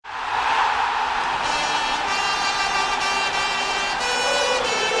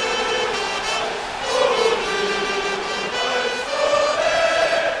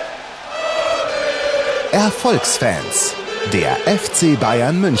Erfolgsfans, der FC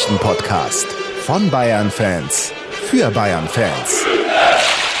Bayern München Podcast von Bayern-Fans für Bayern-Fans.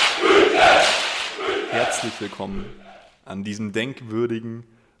 Herzlich willkommen an diesem denkwürdigen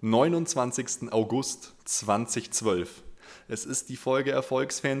 29. August 2012. Es ist die Folge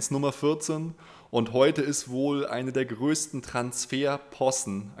Erfolgsfans Nummer 14 und heute ist wohl eine der größten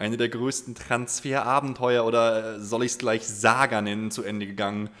Transferpossen, eine der größten Transferabenteuer oder soll ich es gleich Saga nennen, zu Ende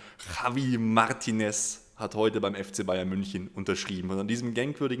gegangen. Javi Martinez hat heute beim FC Bayern München unterschrieben und an diesem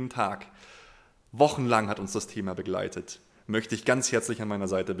denkwürdigen Tag, wochenlang hat uns das Thema begleitet, möchte ich ganz herzlich an meiner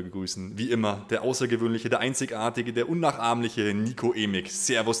Seite begrüßen. Wie immer, der außergewöhnliche, der einzigartige, der unnachahmliche Nico Emig.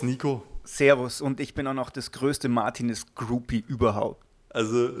 Servus, Nico. Servus, und ich bin auch noch das größte Martinez-Groupie überhaupt.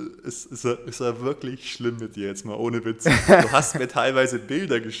 Also, es ist ja wirklich schlimm mit dir jetzt mal, ohne Witz. Du hast mir teilweise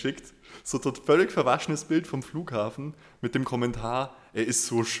Bilder geschickt, so ein völlig verwaschenes Bild vom Flughafen mit dem Kommentar, er ist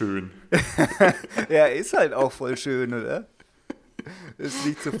so schön. Ja, er ist halt auch voll schön, oder? Das ist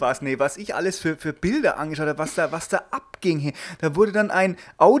nicht zu fassen. Nee, was ich alles für Bilder angeschaut habe, was da abging. Da wurde dann ein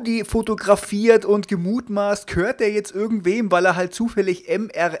Audi fotografiert und gemutmaßt, gehört der jetzt irgendwem, weil er halt zufällig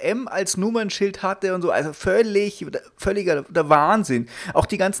MRM als Nummernschild hatte und so. Also völliger der Wahnsinn. Auch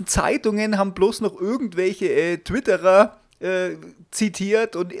die ganzen Zeitungen haben bloß noch irgendwelche Twitterer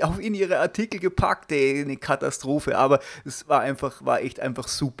zitiert und in ihre Artikel gepackt. Eine Katastrophe. Aber es war echt einfach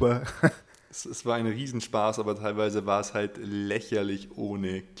super. Es war ein Riesenspaß, aber teilweise war es halt lächerlich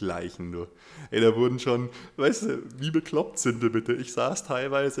ohne Gleichen nur. Ey, da wurden schon, weißt du, wie bekloppt sind wir bitte? Ich saß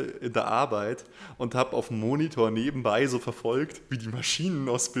teilweise in der Arbeit und habe auf dem Monitor nebenbei so verfolgt, wie die Maschinen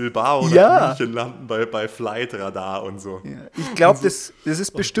aus Bilbao nach München landen bei Flightradar und so. Ja. Ich glaube, das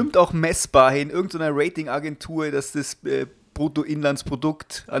ist bestimmt auch messbar in irgendeiner Ratingagentur, dass das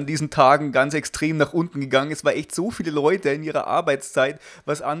Bruttoinlandsprodukt an diesen Tagen ganz extrem nach unten gegangen ist, weil echt so viele Leute in ihrer Arbeitszeit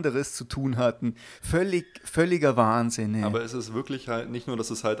was anderes zu tun hatten. Völliger Wahnsinn. Ey. Aber es ist wirklich halt nicht nur,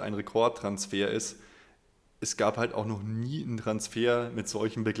 dass es halt ein Rekordtransfer ist, es gab halt auch noch nie einen Transfer mit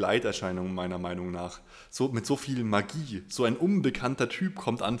solchen Begleiterscheinungen, meiner Meinung nach. Mit so viel Magie. So ein unbekannter Typ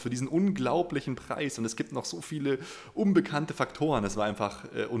kommt an für diesen unglaublichen Preis und es gibt noch so viele unbekannte Faktoren. Es war einfach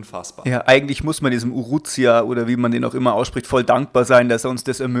unfassbar. Ja, eigentlich muss man diesem Urrutia oder wie man den auch immer ausspricht, voll dankbar sein, dass er uns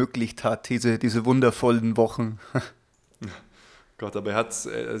das ermöglicht hat, diese wundervollen Wochen. Gott, aber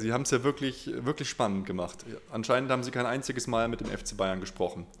sie haben es ja wirklich, wirklich spannend gemacht. Anscheinend haben sie kein einziges Mal mit dem FC Bayern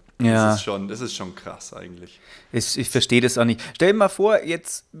gesprochen. Ja. Das ist schon krass eigentlich. Ich verstehe das auch nicht. Stell dir mal vor,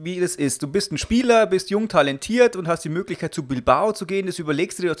 jetzt, wie das ist. Du bist ein Spieler, bist jung, talentiert und hast die Möglichkeit, zu Bilbao zu gehen. Das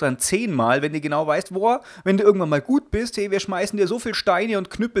überlegst du dir dann 10-mal, wenn du genau weißt, wenn du irgendwann mal gut bist, hey, wir schmeißen dir so viel Steine und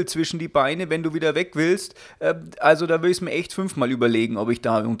Knüppel zwischen die Beine, wenn du wieder weg willst. Also da will ich es mir echt 5-mal überlegen, ob ich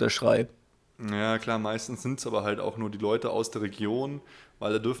da unterschreibe. Ja, klar, meistens sind es aber halt auch nur die Leute aus der Region,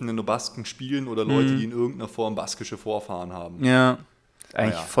 weil da dürfen ja nur Basken spielen oder Leute, die in irgendeiner Form baskische Vorfahren haben. Ja.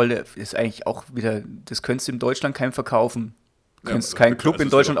 Ist eigentlich auch wieder, das könntest du in Deutschland keinem verkaufen. Du könntest keinen Club in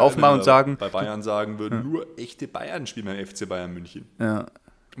Deutschland aufmachen und sagen. Bei Bayern sagen würden, nur echte Bayern spielen beim FC Bayern München. Ja.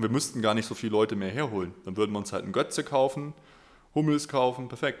 Wir müssten gar nicht so viele Leute mehr herholen. Dann würden wir uns halt einen Götze kaufen, Hummels kaufen,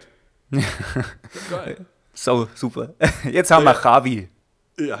 perfekt. Geil. So, super. Jetzt haben wir Javi.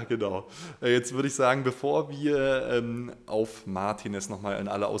 Ja, genau. Jetzt würde ich sagen, bevor wir auf Martinez nochmal in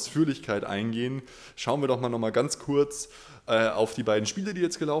aller Ausführlichkeit eingehen, schauen wir doch mal ganz kurz auf die beiden Spiele, die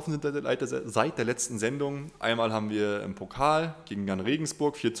jetzt gelaufen sind seit der letzten Sendung. Einmal haben wir im Pokal gegen Jan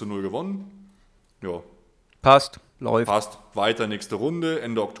Regensburg 4:0 gewonnen. Ja. Passt, läuft. Passt. Weiter nächste Runde,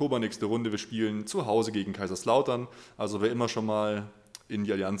 Ende Oktober nächste Runde. Wir spielen zu Hause gegen Kaiserslautern. Also wer immer schon mal in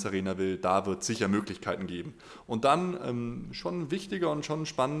die Allianz Arena will, da wird es sicher Möglichkeiten geben. Und dann schon wichtiger und schon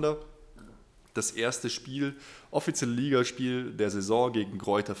spannender, das erste Spiel, offizielle Ligaspiel der Saison gegen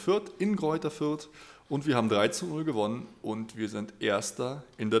Greuther Fürth, in Greuther Fürth. Und wir haben 3:0 gewonnen und wir sind Erster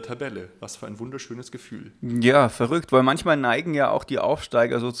in der Tabelle. Was für ein wunderschönes Gefühl. Ja, verrückt, weil manchmal neigen ja auch die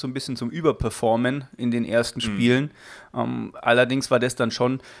Aufsteiger so ein bisschen zum Überperformen in den ersten Spielen. Allerdings war das dann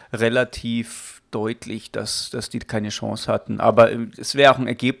schon relativ deutlich, dass die keine Chance hatten. Aber es wäre auch ein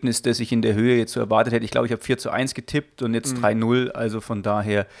Ergebnis, das ich in der Höhe jetzt so erwartet hätte. Ich glaube, ich habe 4:1 getippt und jetzt 3:0. Also von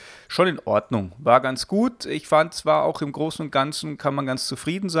daher schon in Ordnung. War ganz gut. Ich fand zwar auch im Großen und Ganzen kann man ganz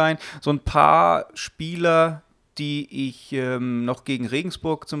zufrieden sein. So ein paar Spieler, die ich noch gegen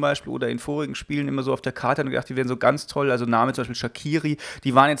Regensburg zum Beispiel oder in vorigen Spielen immer so auf der Karte hatte und gedacht, die wären so ganz toll, also Name zum Beispiel Shaqiri,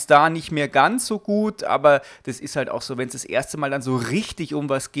 die waren jetzt da nicht mehr ganz so gut, aber das ist halt auch so, wenn es das erste Mal dann so richtig um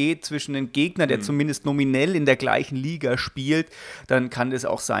was geht zwischen den Gegnern, der zumindest nominell in der gleichen Liga spielt, dann kann es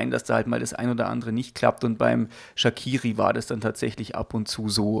auch sein, dass da halt mal das ein oder andere nicht klappt und beim Shaqiri war das dann tatsächlich ab und zu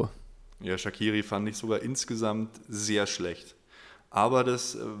so. Ja, Shaqiri fand ich sogar insgesamt sehr schlecht. Aber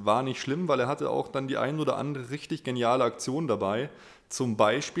das war nicht schlimm, weil er hatte auch dann die ein oder andere richtig geniale Aktion dabei. Zum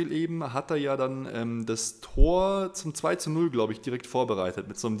Beispiel eben hat er ja dann das Tor zum 2:0, glaube ich, direkt vorbereitet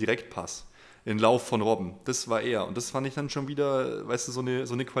mit so einem Direktpass in Lauf von Robben. Das war er. Und das fand ich dann schon wieder, weißt du, so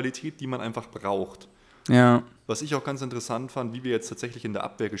eine Qualität, die man einfach braucht. Ja. Was ich auch ganz interessant fand, wie wir jetzt tatsächlich in der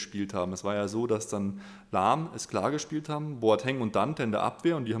Abwehr gespielt haben. Es war ja so, dass dann Lahm es klar gespielt haben, Boateng und Dante in der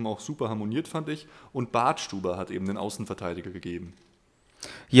Abwehr und die haben auch super harmoniert, fand ich. Und Bartstuber hat eben den Außenverteidiger gegeben.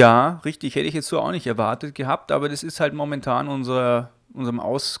 Ja, richtig, hätte ich jetzt so auch nicht erwartet gehabt, aber das ist halt momentan unserem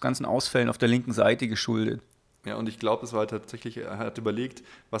ganzen Ausfällen auf der linken Seite geschuldet. Ja, und ich glaube, es war halt tatsächlich, er hat überlegt,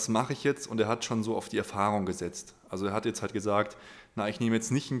 was mache ich jetzt? Und er hat schon so auf die Erfahrung gesetzt. Also er hat jetzt halt gesagt, na, ich nehme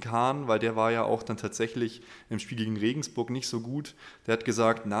jetzt nicht einen Kahn, weil der war ja auch dann tatsächlich im Spiel gegen Regensburg nicht so gut. Der hat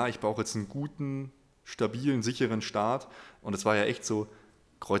gesagt, na, ich brauche jetzt einen guten, stabilen, sicheren Start. Und es war ja echt so,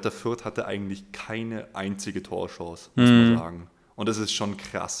 Greuther Fürth hatte eigentlich keine einzige Torchance, muss man sagen. Und das ist schon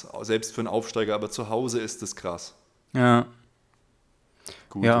krass. Selbst für einen Aufsteiger, aber zu Hause ist es krass. Ja,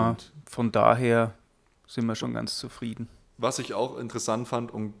 Gut, ja, und von daher sind wir schon ganz zufrieden. was ich auch interessant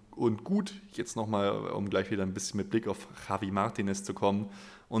fand und gut, jetzt nochmal, um gleich wieder ein bisschen mit Blick auf Javi Martinez zu kommen,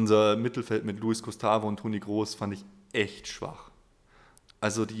 unser Mittelfeld mit Luis Gustavo und Toni Kroos fand ich echt schwach.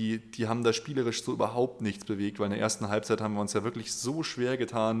 Also die haben da spielerisch so überhaupt nichts bewegt, weil in der ersten Halbzeit haben wir uns ja wirklich so schwer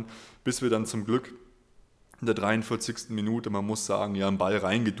getan, bis wir dann zum Glück in der 43. Minute, man muss sagen, ja, einen Ball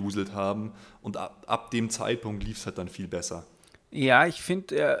reingeduselt haben und ab dem Zeitpunkt lief es halt dann viel besser. Ja, ich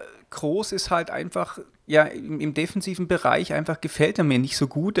finde, Kroos ist halt einfach, ja, im defensiven Bereich einfach gefällt er mir nicht so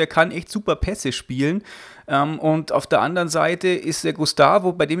gut. Er kann echt super Pässe spielen. Und auf der anderen Seite ist der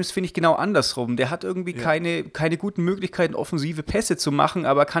Gustavo, bei dem ist, finde ich, genau andersrum. Der hat irgendwie keine guten Möglichkeiten, offensive Pässe zu machen,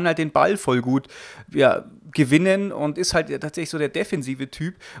 aber kann halt den Ball voll gut gewinnen und ist halt tatsächlich so der defensive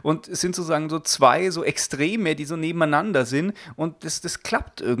Typ. Und es sind sozusagen so zwei so Extreme, die so nebeneinander sind. Und das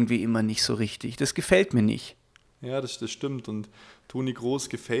klappt irgendwie immer nicht so richtig. Das gefällt mir nicht. Ja, das stimmt. Und Toni Kroos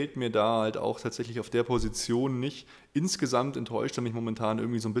gefällt mir da halt auch tatsächlich auf der Position nicht. Insgesamt enttäuscht er mich momentan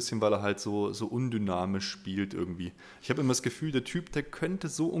irgendwie so ein bisschen, weil er halt so undynamisch spielt irgendwie. Ich habe immer das Gefühl, der Typ, der könnte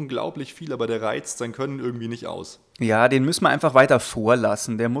so unglaublich viel, aber der reizt sein Können irgendwie nicht aus. Ja, den müssen wir einfach weiter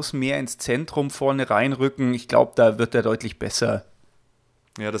vorlassen. Der muss mehr ins Zentrum vorne reinrücken. Ich glaube, da wird er deutlich besser.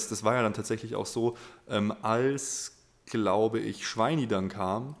 Ja, das war ja dann tatsächlich auch so, als, glaube ich, Schweini dann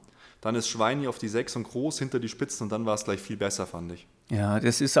kam. Dann ist Schweini auf die 6 und Kroos hinter die Spitzen und dann war es gleich viel besser, fand ich. Ja,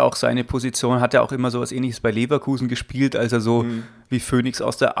 das ist auch seine Position. Hat er auch immer so was Ähnliches bei Leverkusen gespielt, als er so wie Phönix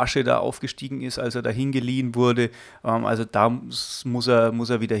aus der Asche da aufgestiegen ist, als er da hingeliehen wurde. Also da muss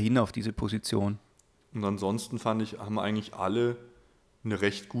er wieder hin auf diese Position. Und ansonsten fand ich, haben eigentlich alle eine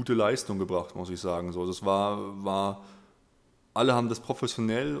recht gute Leistung gebracht, muss ich sagen. So, das war alle haben das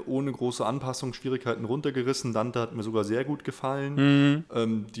professionell, ohne große Anpassungsschwierigkeiten runtergerissen. Dante hat mir sogar sehr gut gefallen.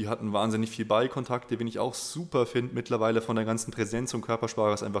 Die hatten wahnsinnig viel Ballkontakt, den ich auch super finde. Mittlerweile von der ganzen Präsenz und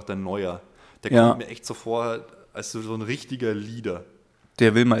Körpersprache ist einfach der Neuer. Der kommt mir echt so vor, als so ein richtiger Leader.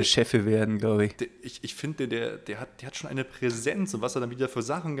 Der will mal Chefe werden, glaube ich. Ich finde, der hat schon eine Präsenz und was er dann wieder für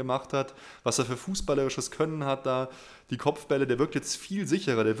Sachen gemacht hat, was er für fußballerisches Können hat da, die Kopfbälle, der wirkt jetzt viel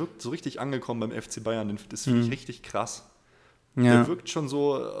sicherer, der wirkt so richtig angekommen beim FC Bayern. Das finde ich richtig krass. Ja. Der wirkt schon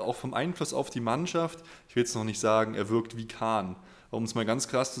so, auch vom Einfluss auf die Mannschaft, ich will jetzt noch nicht sagen, er wirkt wie Kahn. Um es mal ganz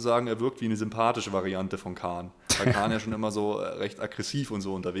krass zu sagen, er wirkt wie eine sympathische Variante von Kahn. Weil Kahn ja schon immer so recht aggressiv und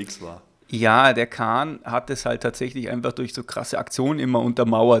so unterwegs war. Ja, der Kahn hat es halt tatsächlich einfach durch so krasse Aktionen immer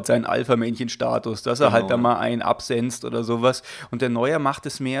untermauert, seinen Alpha-Männchen-Status, dass er halt da mal einen absenzt oder sowas. Und der Neuer macht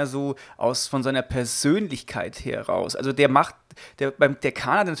es mehr so von seiner Persönlichkeit heraus. Also der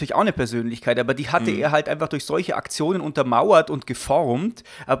Kahn hat natürlich auch eine Persönlichkeit, aber die hatte er halt einfach durch solche Aktionen untermauert und geformt.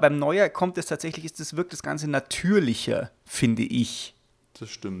 Aber beim Neuer wirkt das Ganze natürlicher, finde ich. Das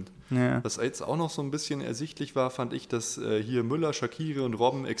stimmt. Ja. Was jetzt auch noch so ein bisschen ersichtlich war, fand ich, dass hier Müller, Shaqiri und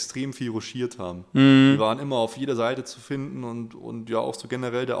Robben extrem viel ruschiert haben. Die waren immer auf jeder Seite zu finden und ja auch so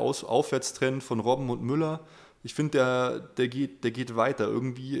generell der Aufwärtstrend von Robben und Müller. Ich finde, der geht weiter.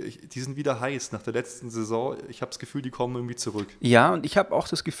 Irgendwie, die sind wieder heiß nach der letzten Saison. Ich habe das Gefühl, die kommen irgendwie zurück. Ja, und ich habe auch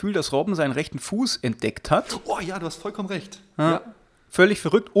das Gefühl, dass Robben seinen rechten Fuß entdeckt hat. Oh ja, du hast vollkommen recht. Ja. Völlig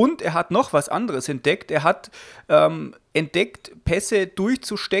verrückt. Und er hat noch was anderes entdeckt. Er hat entdeckt, Pässe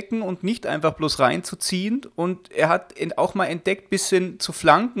durchzustecken und nicht einfach bloß reinzuziehen. Und er hat auch mal entdeckt, bisschen zu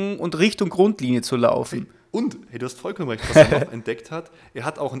flanken und Richtung Grundlinie zu laufen. Und, du hast vollkommen recht, was er noch entdeckt hat. Er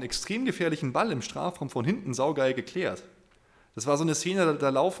hat auch einen extrem gefährlichen Ball im Strafraum von hinten saugeil geklärt. Das war so eine Szene, da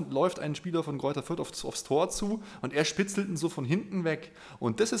läuft ein Spieler von Greuther Fürth aufs Tor zu und er spitzelt ihn so von hinten weg.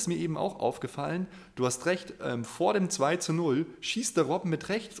 Und das ist mir eben auch aufgefallen. Du hast recht, vor dem 2:0 schießt der Robben mit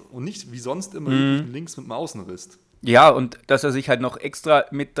rechts und nicht wie sonst immer links mit dem Außenriss. Ja, und dass er sich halt noch extra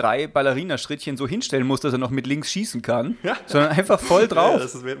mit 3 Ballerinaschrittchen so hinstellen muss, dass er noch mit links schießen kann, sondern einfach voll drauf. Ja,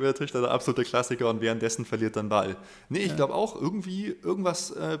 das wäre natürlich der absolute Klassiker und währenddessen verliert dann Ball. Nee, ich glaube auch,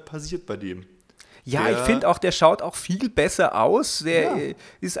 irgendwas passiert bei dem. Ja, ich finde auch, der schaut auch viel besser aus. Der Ja.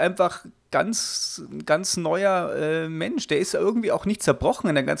 ist einfach ganz neuer Mensch. Der ist irgendwie auch nicht zerbrochen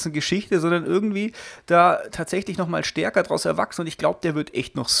in der ganzen Geschichte, sondern irgendwie da tatsächlich noch mal stärker draus erwachsen. Und ich glaube, der wird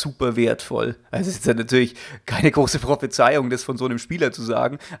echt noch super wertvoll. Also es ist ja natürlich keine große Prophezeiung, das von so einem Spieler zu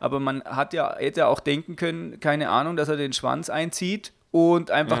sagen. Aber man hätte auch denken können, keine Ahnung, dass er den Schwanz einzieht und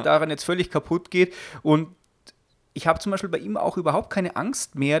einfach daran jetzt völlig kaputt geht. Und ich habe zum Beispiel bei ihm auch überhaupt keine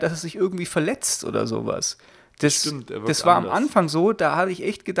Angst mehr, dass er sich irgendwie verletzt oder sowas. Stimmt, er wirkt Das war anders. am Anfang so, da habe ich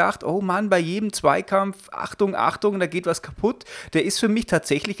echt gedacht, oh Mann, bei jedem Zweikampf, Achtung, Achtung, da geht was kaputt. Der ist für mich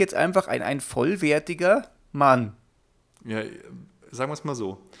tatsächlich jetzt einfach ein vollwertiger Mann. Ja, sagen wir es mal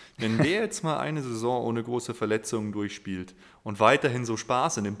so. Wenn der jetzt mal eine Saison ohne große Verletzungen durchspielt und weiterhin so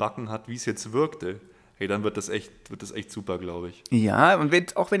Spaß in den Backen hat, wie es jetzt wirkte, hey, dann wird das echt super, glaube ich. Ja,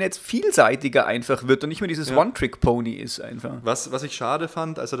 und auch wenn er jetzt vielseitiger einfach wird und nicht mehr dieses Ja. One-Trick-Pony ist einfach. Was ich schade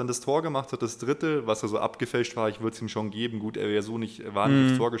fand, als er dann das Tor gemacht hat, das dritte, was er so abgefälscht war, ich würde es ihm schon geben. Gut, er wäre so nicht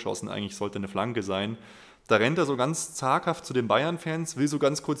wahnsinnig aufs Tor geschossen, eigentlich sollte eine Flanke sein. Da rennt er so ganz zaghaft zu den Bayern-Fans, will so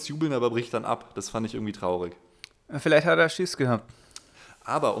ganz kurz jubeln, aber bricht dann ab. Das fand ich irgendwie traurig. Vielleicht hat er Schiss gehabt.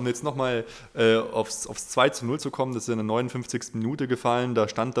 Aber um jetzt nochmal aufs 2:0 zu kommen, das ist in der 59. Minute gefallen, da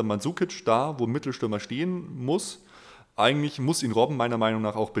stand dann Mandzukic da, wo ein Mittelstürmer stehen muss. Eigentlich muss ihn Robben meiner Meinung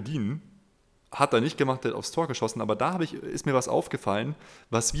nach auch bedienen. Hat er nicht gemacht, der hat aufs Tor geschossen, aber da ist mir was aufgefallen,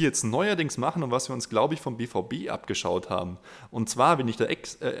 was wir jetzt neuerdings machen und was wir uns, glaube ich, vom BVB abgeschaut haben. Und zwar, wenn ich da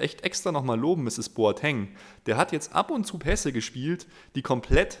echt extra nochmal loben muss, ist Boateng. Der hat jetzt ab und zu Pässe gespielt, die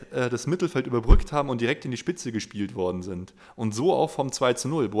komplett das Mittelfeld überbrückt haben und direkt in die Spitze gespielt worden sind. Und so auch vom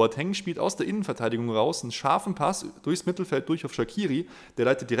 2:0. Boateng spielt aus der Innenverteidigung raus einen scharfen Pass durchs Mittelfeld durch auf Shaqiri, der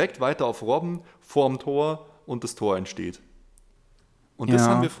leitet direkt weiter auf Robben, vorm Tor und das Tor entsteht. Und das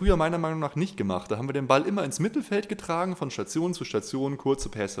haben wir früher meiner Meinung nach nicht gemacht. Da haben wir den Ball immer ins Mittelfeld getragen, von Station zu Station, kurze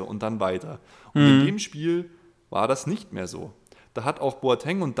Pässe und dann weiter. Und in dem Spiel war das nicht mehr so. Da hat auch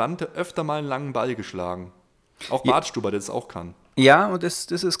Boateng und Dante öfter mal einen langen Ball geschlagen. Auch Bartstuber, der das auch kann. Ja, und das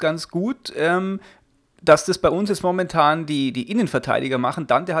ist ganz gut. Dass das bei uns jetzt momentan die Innenverteidiger machen.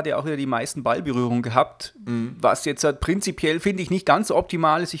 Dante hat ja auch wieder die meisten Ballberührungen gehabt, was jetzt halt prinzipiell, finde ich, nicht ganz so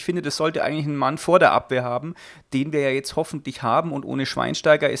optimal ist. Ich finde, das sollte eigentlich ein Mann vor der Abwehr haben, den wir ja jetzt hoffentlich haben. Und ohne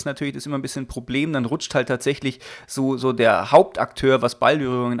Schweinsteiger ist natürlich das immer ein bisschen ein Problem. Dann rutscht halt tatsächlich so der Hauptakteur, was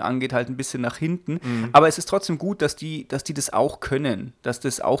Ballberührungen angeht, halt ein bisschen nach hinten. Aber es ist trotzdem gut, dass die das auch können, dass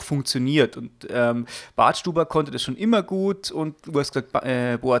das auch funktioniert. Und Bartstuber konnte das schon immer gut. Und du hast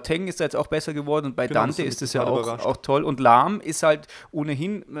gesagt, Boateng ist da jetzt auch besser geworden. Und bei Genau, Dante das ist hat es mich ja total überrascht. auch toll. Und Lahm ist halt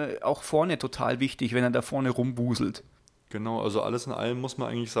ohnehin auch vorne total wichtig, wenn er da vorne rumbuselt. Genau, also alles in allem muss man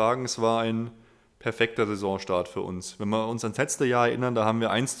eigentlich sagen, es war ein perfekter Saisonstart für uns. Wenn wir uns ans letzte Jahr erinnern, da haben wir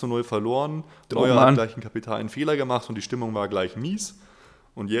 1:0 verloren. Neuer hat gleich einen kapitalen Fehler gemacht und die Stimmung war gleich mies.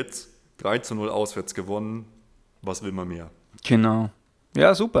 Und jetzt 3:0 auswärts gewonnen. Was will man mehr? Genau.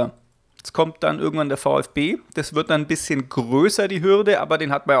 Ja, super. Jetzt kommt dann irgendwann der VfB. Das wird dann ein bisschen größer, die Hürde, aber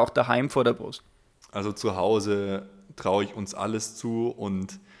den hat man ja auch daheim vor der Brust. Also zu Hause traue ich uns alles zu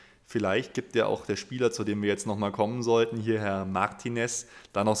und vielleicht gibt ja auch der Spieler, zu dem wir jetzt nochmal kommen sollten, hier Herr Martinez,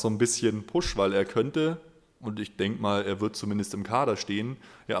 da noch so ein bisschen Push, weil er könnte, und ich denke mal, er wird zumindest im Kader stehen,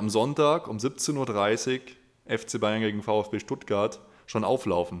 ja am Sonntag um 17:30 Uhr FC Bayern gegen VfB Stuttgart schon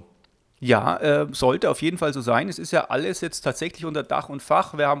auflaufen. Ja, sollte auf jeden Fall so sein. Es ist ja alles jetzt tatsächlich unter Dach und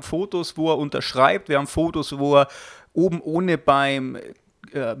Fach. Wir haben Fotos, wo er unterschreibt. Wir haben Fotos, wo er oben ohne beim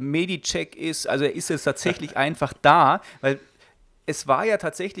Medicheck ist. Also er ist jetzt tatsächlich einfach da, weil es war ja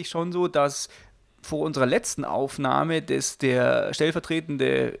tatsächlich schon so, dass vor unserer letzten Aufnahme der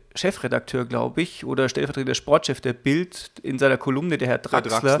stellvertretende Chefredakteur, glaube ich, oder stellvertretende Sportchef der Bild in seiner Kolumne, der Herr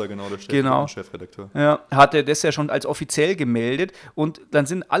Draxler, Genau, der genau, Chefredakteur. ja, hatte das ja schon als offiziell gemeldet und dann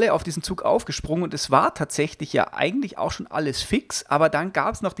sind alle auf diesen Zug aufgesprungen und es war tatsächlich ja eigentlich auch schon alles fix, aber dann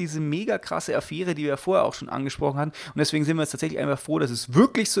gab es noch diese mega krasse Affäre, die wir vorher auch schon angesprochen hatten und deswegen sind wir jetzt tatsächlich einfach froh, dass es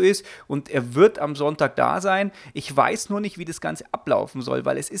wirklich so ist und er wird am Sonntag da sein. Ich weiß nur nicht, wie das Ganze ablaufen soll,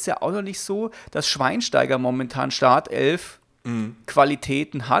 weil es ist ja auch noch nicht so, dass Schweinsteiger momentan Startelf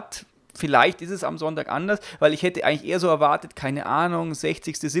Qualitäten hat. Vielleicht ist es am Sonntag anders, weil ich hätte eigentlich eher so erwartet, keine Ahnung,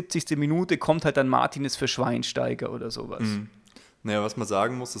 60., 70. Minute kommt halt dann Martinez für Schweinsteiger oder sowas. Naja, was man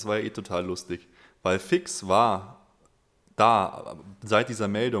sagen muss, das war ja total lustig, weil fix war da seit dieser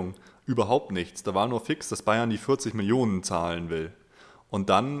Meldung überhaupt nichts. Da war nur fix, dass Bayern die 40 Millionen zahlen will. Und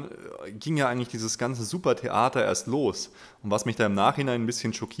dann ging ja eigentlich dieses ganze Supertheater erst los. Und was mich da im Nachhinein ein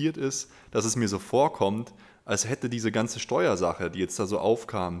bisschen schockiert ist, dass es mir so vorkommt, als hätte diese ganze Steuersache, die jetzt da so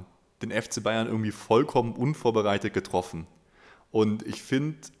aufkam, den FC Bayern irgendwie vollkommen unvorbereitet getroffen. Und ich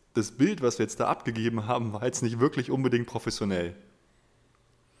finde, das Bild, was wir jetzt da abgegeben haben, war jetzt nicht wirklich unbedingt professionell.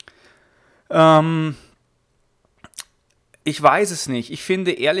 Ich weiß es nicht. Ich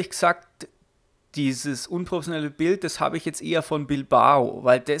finde ehrlich gesagt, dieses unprofessionelle Bild, das habe ich jetzt eher von Bilbao,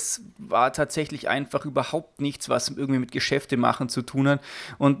 weil das war tatsächlich einfach überhaupt nichts, was irgendwie mit Geschäfte machen zu tun hat.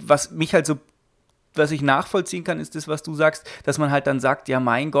 Und was ich nachvollziehen kann, ist das, was du sagst, dass man halt dann sagt, ja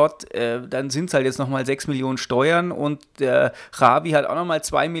mein Gott, dann sind es halt jetzt nochmal 6 Millionen Steuern und der Xavi hat auch nochmal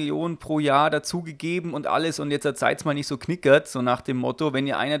 2 Millionen pro Jahr dazugegeben und alles und jetzt seid es mal nicht so knickert, so nach dem Motto, wenn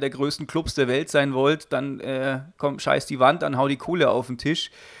ihr einer der größten Clubs der Welt sein wollt, dann scheiß die Wand an, hau die Kohle auf den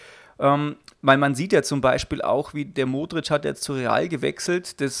Tisch. Weil man sieht ja zum Beispiel auch, wie der Modric hat jetzt zu Real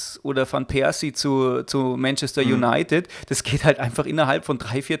gewechselt, oder Van Persie zu Manchester United, das geht halt einfach innerhalb von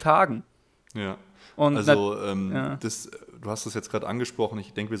 3-4 Tagen. Ja. Und also du hast das jetzt gerade angesprochen,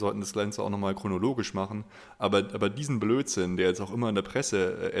 ich denke, wir sollten das Ganze auch nochmal chronologisch machen, aber diesen Blödsinn, der jetzt auch immer in der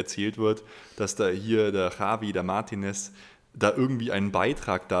Presse erzählt wird, dass da hier der Xavi, der Martinez, da irgendwie einen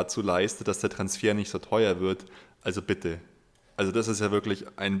Beitrag dazu leistet, dass der Transfer nicht so teuer wird, also bitte. Also das ist ja wirklich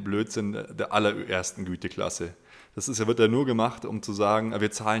ein Blödsinn der allerersten Güteklasse. Wird ja nur gemacht, um zu sagen,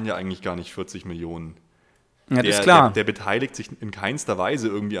 wir zahlen ja eigentlich gar nicht 40 Millionen. Ja, das ist klar. Der beteiligt sich in keinster Weise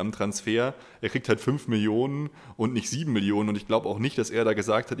irgendwie am Transfer. Er kriegt halt 5 Millionen und nicht 7 Millionen. Und ich glaube auch nicht, dass er da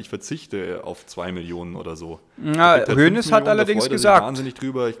gesagt hat, ich verzichte auf 2 Millionen oder so. Ja, Hoeneß hat allerdings gesagt. Wahnsinnig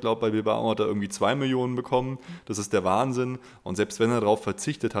drüber. Ich glaube, bei Bilbao hat er irgendwie 2 Millionen bekommen. Das ist der Wahnsinn. Und selbst wenn er darauf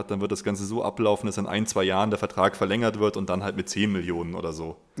verzichtet hat, dann wird das Ganze so ablaufen, dass in 1-2 Jahren der Vertrag verlängert wird und dann halt mit 10 Millionen oder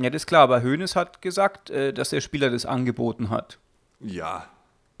so. Ja, das ist klar. Aber Hoeneß hat gesagt, dass der Spieler das angeboten hat. Ja,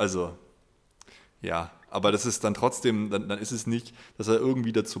 also, ja. Aber das ist dann trotzdem, dann ist es nicht, dass er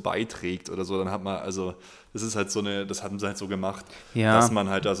irgendwie dazu beiträgt oder so. Dann hat man, also, das ist halt das haben sie halt so gemacht, dass man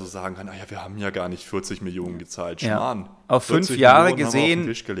halt da so sagen kann, wir haben ja gar nicht 40 Millionen gezahlt. Schmarrn. Auf 5 Jahre Millionen gesehen. Haben wir auf den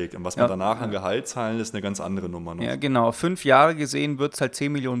Tisch gelegt. Und was man danach an Gehalt zahlen, ist eine ganz andere Nummer noch. Ja, genau. Auf 5 Jahre gesehen wird es halt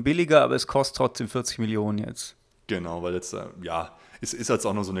 10 Millionen billiger, aber es kostet trotzdem 40 Millionen jetzt. Genau, weil jetzt, ist jetzt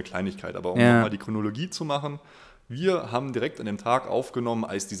auch nur so eine Kleinigkeit. Aber um nochmal die Chronologie zu machen, wir haben direkt an dem Tag aufgenommen,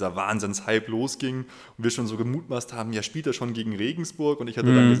 als dieser Wahnsinnshype losging und wir schon so gemutmaßt haben, spielt er schon gegen Regensburg? Und ich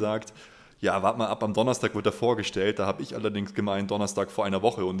hatte dann gesagt, warte mal ab, am Donnerstag wird er vorgestellt. Da habe ich allerdings gemeint, Donnerstag vor einer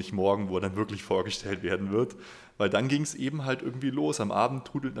Woche und nicht morgen, wo er dann wirklich vorgestellt werden wird. Weil dann ging es eben halt irgendwie los. Am Abend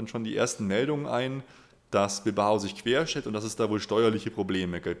trudelten dann schon die ersten Meldungen ein, dass Bilbao sich querstellt und dass es da wohl steuerliche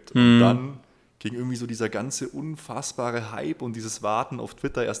Probleme gibt. Und dann ging irgendwie so dieser ganze unfassbare Hype und dieses Warten auf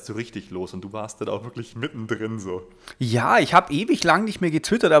Twitter erst so richtig los. Und du warst da auch wirklich mittendrin so. Ja, ich habe ewig lang nicht mehr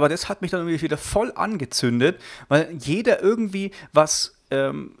getwittert, aber das hat mich dann irgendwie wieder voll angezündet, weil jeder irgendwie was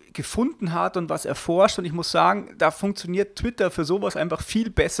gefunden hat und was erforscht. Und ich muss sagen, da funktioniert Twitter für sowas einfach viel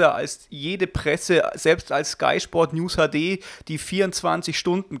besser als jede Presse, selbst als Sky Sport News HD, die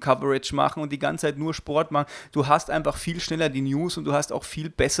 24-Stunden-Coverage machen und die ganze Zeit nur Sport machen. Du hast einfach viel schneller die News und du hast auch viel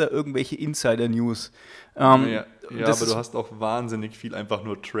besser irgendwelche Insider-News. Aber du hast auch wahnsinnig viel einfach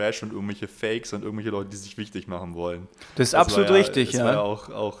nur Trash und irgendwelche Fakes und irgendwelche Leute, die sich wichtig machen wollen. Das ist absolut richtig, Das war ja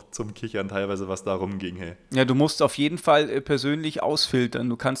auch zum Kichern teilweise, was da rumging. Hey. Ja, du musst auf jeden Fall persönlich ausfiltern.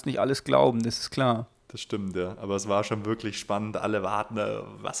 Du kannst nicht alles glauben, das ist klar. Das stimmt, ja. Aber es war schon wirklich spannend. Alle warten,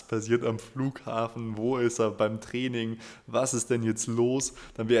 was passiert am Flughafen, wo ist er beim Training, was ist denn jetzt los?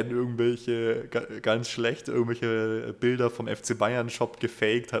 Dann werden irgendwelche Bilder vom FC Bayern Shop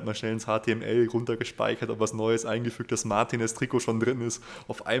gefaked, hat man schnell ins HTML runtergespeichert, ob was Neues eingefügt, dass Martinez Trikot schon drin ist.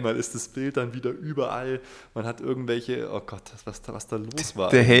 Auf einmal ist das Bild dann wieder überall. Man hat irgendwelche, oh Gott, was da los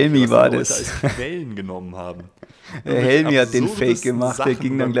war. Der Helmi war das. Als Quellen genommen haben. Der Helmi hat den Fake gemacht, der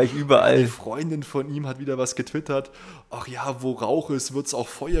ging dann gleich überall. Die Freundin von ihm hat wieder was getwittert. Ach ja, wo Rauch ist, wird es auch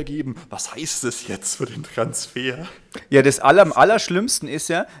Feuer geben. Was heißt das jetzt für den Transfer? Ja, das Allerschlimmsten ist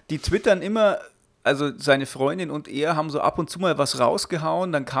ja, die twittern immer, also seine Freundin und er haben so ab und zu mal was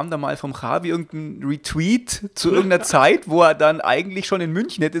rausgehauen, dann kam da mal vom Xavi irgendein Retweet zu irgendeiner Zeit, wo er dann eigentlich schon in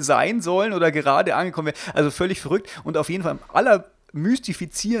München hätte sein sollen oder gerade angekommen wäre. Also völlig verrückt und auf jeden Fall am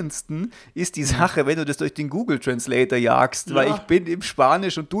mystifizierendsten ist die Sache, wenn du das durch den Google Translator jagst, weil ich bin im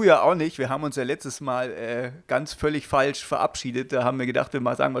Spanisch und du ja auch nicht. Wir haben uns ja letztes Mal ganz völlig falsch verabschiedet. Da haben wir gedacht, wir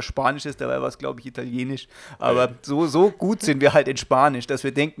mal sagen, was Spanisch ist, dabei war es, glaube ich, Italienisch. Aber so gut sind wir halt in Spanisch, dass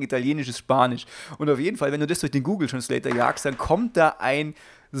wir denken, Italienisch ist Spanisch. Und auf jeden Fall, wenn du das durch den Google Translator jagst, dann kommt da ein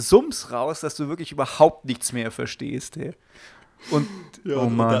Sums raus, dass du wirklich überhaupt nichts mehr verstehst. Ey. Und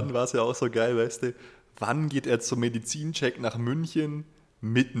dann war es ja auch so geil, weißt du, wann geht er zum Medizincheck nach München?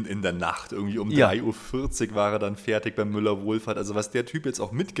 mitten in der Nacht, irgendwie um Ja. 3:40 Uhr war er dann fertig beim Müller-Wohlfahrt. Also was der Typ jetzt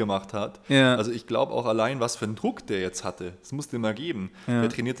auch mitgemacht hat, Ja. also ich glaube auch allein, was für einen Druck der jetzt hatte, das muss dem mal geben. Ja. Der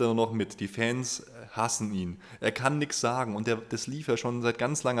trainiert da noch mit, die Fans hassen ihn, er kann nichts sagen und das lief ja schon seit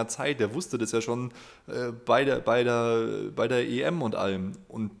ganz langer Zeit, der wusste das ja schon bei der EM und allem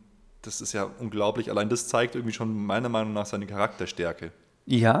und das ist ja unglaublich, allein das zeigt irgendwie schon meiner Meinung nach seine Charakterstärke.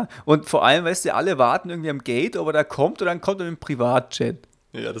 Ja, und vor allem, weißt du, alle warten irgendwie am Gate, ob er da kommt und dann kommt er mit dem Privatjet.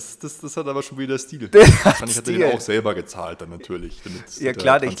 Ja, das hat aber schon wieder Stil. Der hat Wahrscheinlich hat er den Stil. auch selber gezahlt dann natürlich. Ja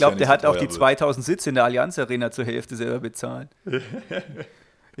klar, ich glaube, der hat auch die zwei 2000 Sitze in der Allianz Arena zur Hälfte selber bezahlt.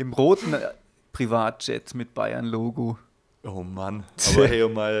 Im roten Privatjet mit Bayern-Logo. Oh Mann. Aber hey,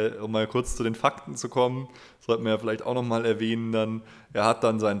 um mal kurz zu den Fakten zu kommen, sollten wir ja vielleicht auch nochmal erwähnen, dann, er hat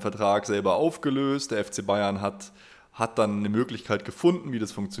dann seinen Vertrag selber aufgelöst. Der FC Bayern hat dann eine Möglichkeit gefunden, wie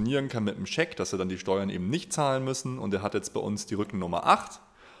das funktionieren kann mit einem Scheck, dass er dann die Steuern eben nicht zahlen müssen. Und er hat jetzt bei uns die Rückennummer 8.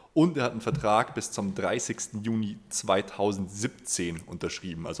 Und er hat einen Vertrag bis zum 30. Juni 2017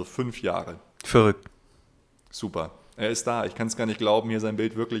 unterschrieben, also 5 Jahre. Verrückt. Super. Er ist da. Ich kann es gar nicht glauben, hier sein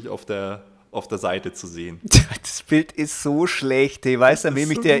Bild wirklich auf der Seite zu sehen. Das Bild ist so schlecht. Hey, weißt du, an Das wen ist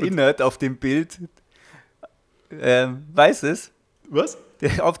mich so der gut. erinnert auf dem Bild? Weißt es? Was?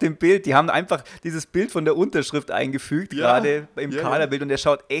 Auf dem Bild, die haben einfach dieses Bild von der Unterschrift eingefügt, Ja, gerade im ja, Kaderbild, und der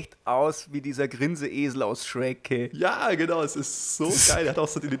schaut echt aus wie dieser Grinseesel aus Shrek. Hey. Ja, genau, es ist so geil. Er hat auch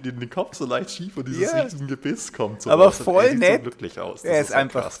so den Kopf so leicht schief und dieses Ja. Gebiss kommt so Aber raus. Und voll er sieht nett. so glücklich aus. Das Er ist so krass.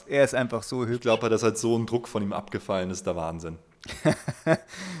 einfach so Ich hübsch. glaube, dass halt so ein Druck von ihm abgefallen ist, der Wahnsinn.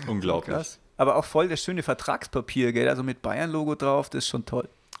 Unglaublich. Krass. Aber auch voll das schöne Vertragspapier, gell? Also mit Bayern-Logo drauf, das ist schon toll.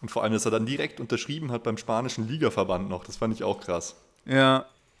 Und vor allem, dass er dann direkt unterschrieben hat beim spanischen Ligaverband noch. Das fand ich auch krass. Ja,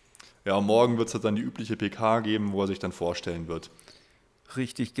 Ja, und morgen wird es dann die übliche PK geben, wo er sich dann vorstellen wird.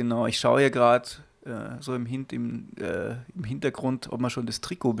 richtig, genau. Ich schaue hier gerade so im Hintergrund, ob man schon das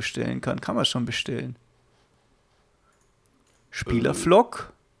Trikot bestellen kann. Kann man schon bestellen.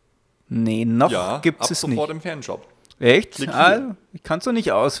 Spielervlog? Nee, noch Ja, gibt ab es sofort nicht. im Fanshop. Echt? Klick hier. Also, ich kann es doch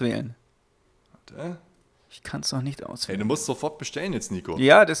nicht auswählen. Warte. Ich kann es doch nicht Hey, auswählen. du musst sofort bestellen jetzt, Nico.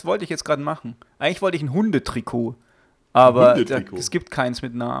 Ja, das wollte ich jetzt gerade machen. Eigentlich wollte ich ein Hundetrikot. Aber Hundetrikot? es gibt keins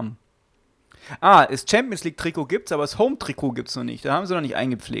mit Namen. Ah, das Champions League Trikot gibt's, aber das Home Trikot gibt's noch nicht. Da haben sie noch nicht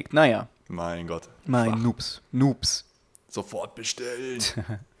eingepflegt. Naja, Mein Gott. mein Schwach. Noobs. Sofort bestellen.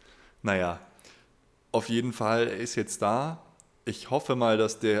 Naja, auf jeden Fall, er ist jetzt da. Ich hoffe mal,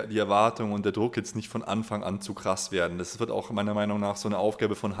 dass die Erwartung und der Druck jetzt nicht von Anfang an zu krass werden. Das wird auch meiner Meinung nach so eine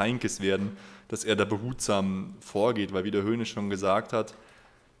Aufgabe von Heinkes werden, dass er da behutsam vorgeht, weil wie der Höhne schon gesagt hat,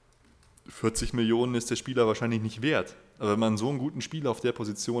 40 Millionen ist der Spieler wahrscheinlich nicht wert. Aber wenn man so einen guten Spieler auf der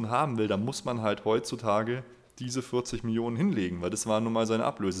Position haben will, dann muss man halt heutzutage diese 40 Millionen hinlegen, weil das war nun mal seine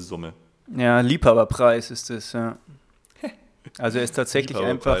Ablösesumme. Ja, Liebhaberpreis ist das, ja. Also er ist tatsächlich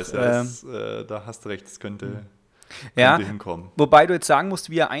einfach. Liebhaberpreis, da hast du recht, das könnte Ja, hinkommen. wobei du jetzt sagen musst,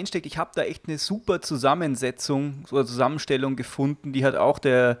 wie er einsteckt. Ich habe da echt eine super Zusammensetzung oder Zusammenstellung gefunden. Die hat auch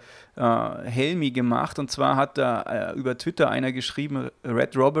der Helmi gemacht. Und zwar hat da über Twitter einer geschrieben,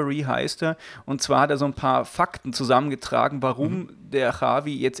 Red Robbery heißt er. Und zwar hat er so ein paar Fakten zusammengetragen, warum der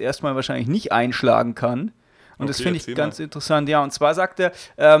Javi jetzt erstmal wahrscheinlich nicht einschlagen kann. Und das Okay, finde ich erzähl ganz mal. interessant. Ja, und zwar sagt er,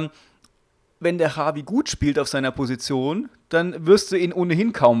 wenn der Javi gut spielt auf seiner Position, dann wirst du ihn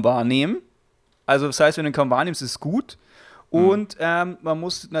ohnehin kaum wahrnehmen. Also das heißt, wenn du ihn kaum wahrnimmst, ist es gut. Und man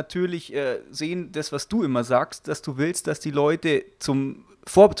muss natürlich sehen, das, was du immer sagst, dass du willst, dass die Leute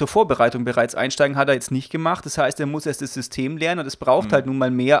zur Vorbereitung bereits einsteigen, hat er jetzt nicht gemacht. Das heißt, er muss erst das System lernen und es braucht halt nun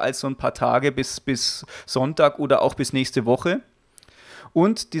mal mehr als so ein paar Tage bis Sonntag oder auch bis nächste Woche.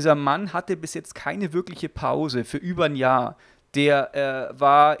 Und dieser Mann hatte bis jetzt keine wirkliche Pause für über ein Jahr. Der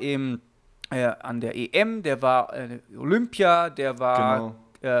war an der EM, der war Olympia, der war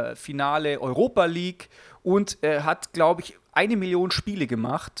Finale Europa League und hat, glaube ich, 1 Million Spiele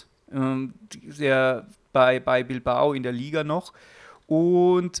gemacht. Der bei Bilbao in der Liga noch.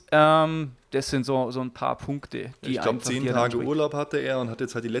 Und das sind so ein paar Punkte, die Ich glaube, einfach 10 hier Tage ansprechen. Urlaub hatte er und hat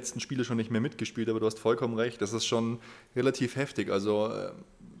jetzt halt die letzten Spiele schon nicht mehr mitgespielt, aber du hast vollkommen recht, das ist schon relativ heftig. Also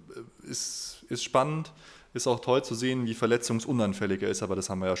ist spannend, ist auch toll zu sehen, wie verletzungsunanfällig er ist, aber das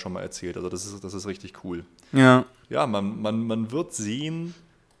haben wir ja schon mal erzählt. Also das ist richtig cool. Ja. Ja, man wird sehen,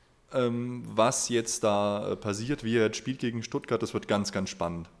 was jetzt da passiert, wie er jetzt spielt gegen Stuttgart. Das wird ganz, ganz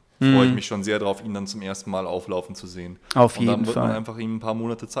spannend. Freue ich mich schon sehr drauf, ihn dann zum ersten Mal auflaufen zu sehen. Auf und jeden dann wird man Fall. einfach ihm ein paar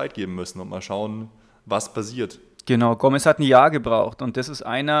Monate Zeit geben müssen und mal schauen, was passiert. Genau, Gomez hat ein Jahr gebraucht und das ist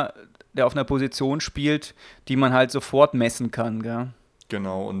einer, der auf einer Position spielt, die man halt sofort messen kann, gell?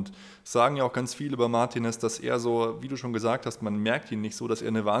 Genau, und sagen ja auch ganz viele über Martinez, dass er so, wie du schon gesagt hast, man merkt ihn nicht so, dass er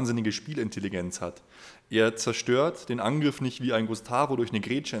eine wahnsinnige Spielintelligenz hat. er zerstört den Angriff nicht wie ein Gustavo durch eine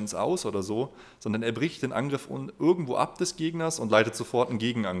Grätsche ins Aus oder so, sondern er bricht den Angriff irgendwo ab des Gegners und leitet sofort einen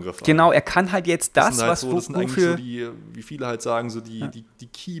Gegenangriff an. Genau, er kann halt jetzt das sind halt was so, das sind eigentlich so die, wie viele halt sagen, so die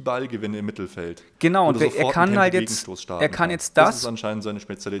Key-Ballgewinne im Mittelfeld. Genau, und er kann halt jetzt das. Das ist anscheinend seine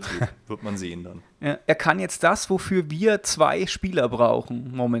Spezialität, wird man sehen dann. Ja, er kann jetzt das, wofür wir 2 Spieler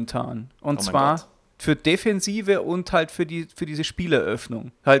brauchen momentan. Und zwar Gott. für Defensive und halt für diese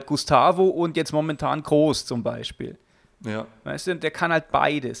Spieleröffnung. Halt Gustavo und jetzt momentan Groß zum Beispiel. Ja. Weißt du, der kann halt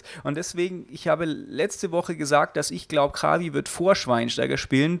beides. Und deswegen, ich habe letzte Woche gesagt, dass ich glaube, Xavi wird vor Schweinsteiger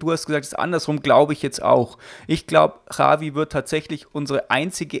spielen. Du hast gesagt, es ist andersrum, glaube ich jetzt auch. Ich glaube, Xavi wird tatsächlich unsere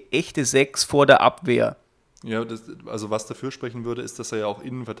einzige echte 6 vor der Abwehr. Ja, also was dafür sprechen würde, ist, dass er ja auch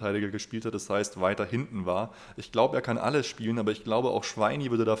Innenverteidiger gespielt hat, das heißt weiter hinten war. Ich glaube, er kann alles spielen, aber ich glaube auch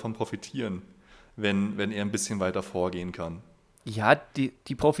Schweini würde davon profitieren, wenn er ein bisschen weiter vorgehen kann. Ja,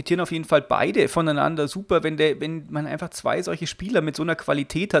 die profitieren auf jeden Fall beide voneinander super, wenn man einfach 2 solche Spieler mit so einer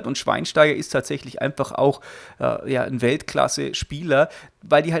Qualität hat, und Schweinsteiger ist tatsächlich einfach auch ein Weltklasse-Spieler,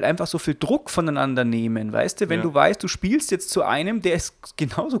 weil die halt einfach so viel Druck voneinander nehmen, weißt du? Wenn du weißt, du spielst jetzt zu einem, der ist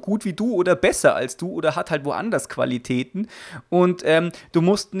genauso gut wie du oder besser als du oder hat halt woanders Qualitäten, und du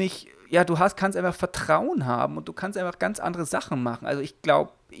musst nicht, kannst einfach Vertrauen haben und du kannst einfach ganz andere Sachen machen. Also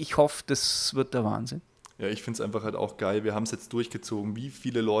ich hoffe, das wird der Wahnsinn. Ja, ich finde es einfach halt auch geil. Wir haben es jetzt durchgezogen. Wie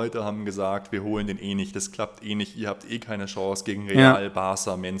viele Leute haben gesagt, wir holen den eh nicht, das klappt eh nicht, ihr habt eh keine Chance gegen Real,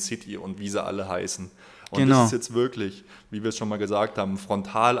 Barca, Man City und wie sie alle heißen. Und das ist jetzt wirklich, wie wir es schon mal gesagt haben, ein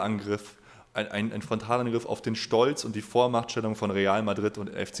Frontalangriff, ein Frontalangriff auf den Stolz und die Vormachtstellung von Real Madrid und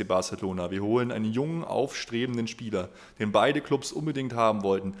FC Barcelona. Wir holen einen jungen, aufstrebenden Spieler, den beide Clubs unbedingt haben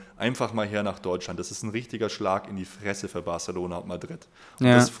wollten, einfach mal her nach Deutschland. Das ist ein richtiger Schlag in die Fresse für Barcelona und Madrid. Und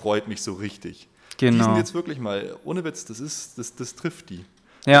das freut mich so richtig. Genau. Die sind jetzt wirklich mal, ohne Witz, das trifft die.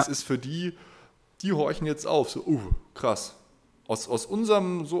 Ja. Das ist für die horchen jetzt auf, so, krass. Aus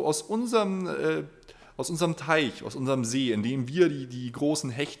unserem Teich, aus unserem See, in dem wir die großen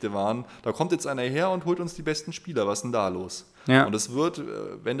Hechte waren, da kommt jetzt einer her und holt uns die besten Spieler. Was ist denn da los? Ja. Und es wird,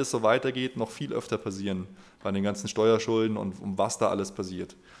 wenn das so weitergeht, noch viel öfter passieren, bei den ganzen Steuerschulden und um was da alles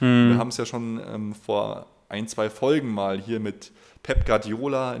passiert. Wir haben es ja schon vor 1-2 Folgen mal hier mit Pep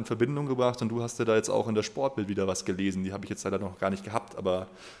Guardiola in Verbindung gebracht, und du hast ja da jetzt auch in der Sportbild wieder was gelesen. Die habe ich jetzt leider noch gar nicht gehabt, aber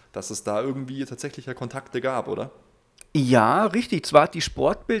dass es da irgendwie tatsächlich ja Kontakte gab, oder? Ja, richtig. Zwar hat die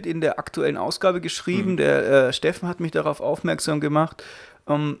Sportbild in der aktuellen Ausgabe geschrieben, der Steffen hat mich darauf aufmerksam gemacht,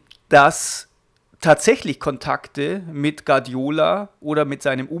 dass tatsächlich Kontakte mit Guardiola oder mit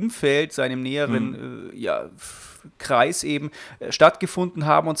seinem Umfeld, seinem näheren Kreis eben stattgefunden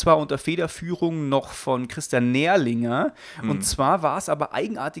haben, und zwar unter Federführung noch von Christian Nährlinger. Und zwar war es aber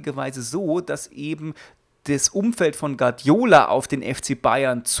eigenartigerweise so, dass eben das Umfeld von Guardiola auf den FC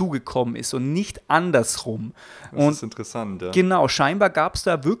Bayern zugekommen ist und nicht andersrum. Das ist interessant, ja. Genau, scheinbar gab es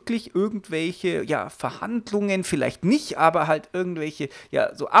da wirklich irgendwelche Verhandlungen, vielleicht nicht, aber halt irgendwelche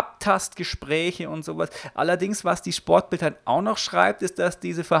so Abtastgespräche und sowas. Allerdings, was die Sportbild halt auch noch schreibt, ist, dass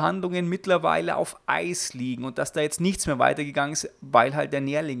diese Verhandlungen mittlerweile auf Eis liegen und dass da jetzt nichts mehr weitergegangen ist, weil halt der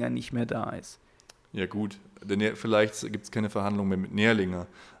Nährlinger nicht mehr da ist. Ja gut, vielleicht gibt es keine Verhandlungen mehr mit Nährlinger,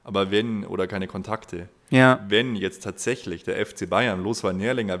 aber oder keine Kontakte. Ja. Wenn jetzt tatsächlich der FC Bayern, weil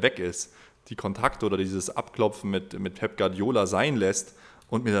Nährlinger weg ist, die Kontakte oder dieses Abklopfen mit Pep Guardiola sein lässt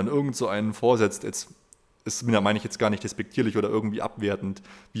und mir dann irgend so einen vorsetzt, da meine ich jetzt gar nicht despektierlich oder irgendwie abwertend,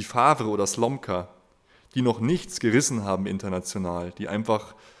 wie Favre oder Slomka, die noch nichts gerissen haben international, die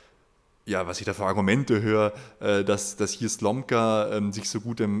einfach, was ich da für Argumente höre, dass hier Slomka sich so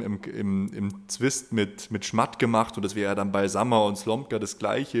gut im Zwist mit Schmatt gemacht, und das wäre ja dann bei Sammer und Slomka das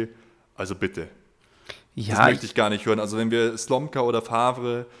Gleiche. Also bitte. Ja, das möchte ich gar nicht hören. Also wenn wir Slomka oder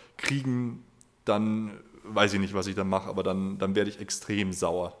Favre kriegen, dann weiß ich nicht, was ich dann mache, aber dann werde ich extrem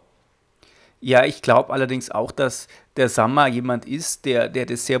sauer. Ja, ich glaube allerdings auch, dass der Sammer jemand ist, der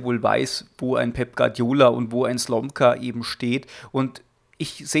das sehr wohl weiß, wo ein Pep Guardiola und wo ein Slomka eben steht. Und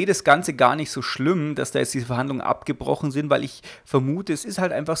ich sehe das Ganze gar nicht so schlimm, dass da jetzt diese Verhandlungen abgebrochen sind, weil ich vermute, es ist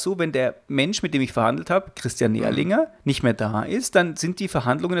halt einfach so, wenn der Mensch, mit dem ich verhandelt habe, Christian Nährlinger, nicht mehr da ist, dann sind die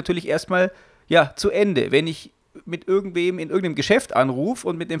Verhandlungen natürlich erstmal zu Ende. Wenn ich mit irgendwem in irgendeinem Geschäft anrufe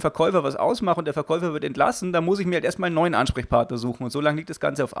und mit dem Verkäufer was ausmache und der Verkäufer wird entlassen, dann muss ich mir halt erstmal einen neuen Ansprechpartner suchen, und so lange liegt das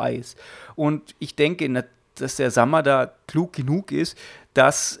Ganze auf Eis. Und ich denke, dass der Sammer da klug genug ist,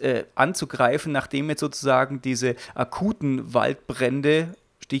 das anzugreifen, nachdem jetzt sozusagen diese akuten Waldbrände,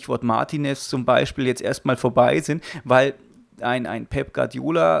 Stichwort Martinez zum Beispiel, jetzt erstmal vorbei sind, weil ein Pep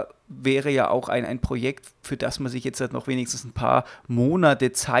Guardiola wäre ja auch ein Projekt, für das man sich jetzt halt noch wenigstens ein paar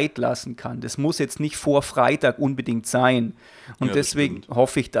Monate Zeit lassen kann. Das muss jetzt nicht vor Freitag unbedingt sein. Und Ja, das deswegen stimmt.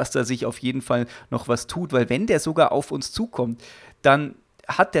 hoffe ich, dass da sich auf jeden Fall noch was tut, weil wenn der sogar auf uns zukommt, dann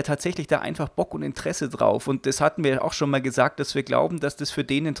hat der tatsächlich da einfach Bock und Interesse drauf. Und das hatten wir auch schon mal gesagt, dass wir glauben, dass das für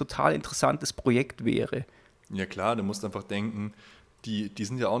den ein total interessantes Projekt wäre. Ja klar, du musst einfach denken, die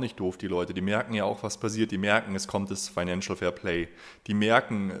sind ja auch nicht doof, die Leute. Die merken ja auch, was passiert. Die merken, es kommt das Financial Fair Play. Die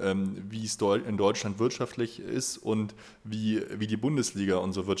merken, wie es in Deutschland wirtschaftlich ist und wie die Bundesliga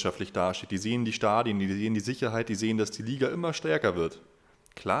und so wirtschaftlich dasteht. Die sehen die Stadien, die sehen die Sicherheit, die sehen, dass die Liga immer stärker wird.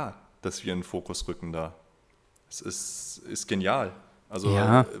 Klar, dass wir in den Fokus rücken da. Es ist genial. Also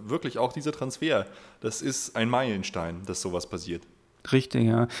Ja. wirklich auch dieser Transfer, das ist ein Meilenstein, dass sowas passiert. Richtig,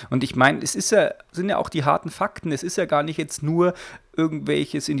 ja. Und ich meine, sind ja auch die harten Fakten. Es ist ja gar nicht jetzt nur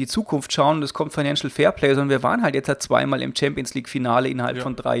irgendwelches in die Zukunft schauen, es kommt Financial Fairplay, sondern wir waren halt jetzt halt zweimal im Champions League-Finale innerhalb Ja.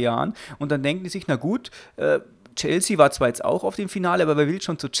 von 3 Jahren. Und dann denken die sich, na gut, Chelsea war zwar jetzt auch auf dem Finale, aber wer will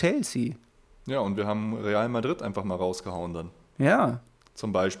schon zu Chelsea? Ja, und wir haben Real Madrid einfach mal rausgehauen dann. Ja,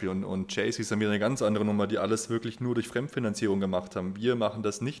 Zum Beispiel. Und Chelsea ist dann wieder eine ganz andere Nummer, die alles wirklich nur durch Fremdfinanzierung gemacht haben. Wir machen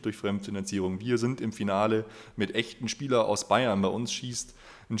das nicht durch Fremdfinanzierung. Wir sind im Finale mit echten Spielern aus Bayern. Bei uns schießt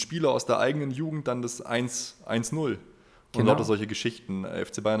ein Spieler aus der eigenen Jugend dann das 1-0. Und Genau. lauter solche Geschichten.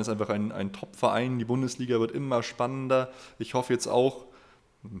 FC Bayern ist einfach ein Top-Verein. Die Bundesliga wird immer spannender. Ich hoffe jetzt auch,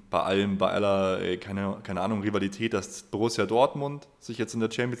 bei aller, keine Ahnung, Rivalität, dass Borussia Dortmund sich jetzt in der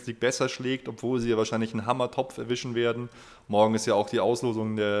Champions League besser schlägt, obwohl sie ja wahrscheinlich einen Hammertopf erwischen werden. Morgen ist ja auch die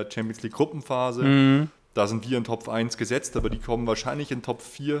Auslosung der Champions League Gruppenphase. Da sind wir in Top 1 gesetzt, aber die kommen wahrscheinlich in Top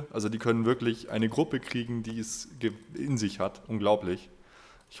 4. Also die können wirklich eine Gruppe kriegen, die es in sich hat. Unglaublich.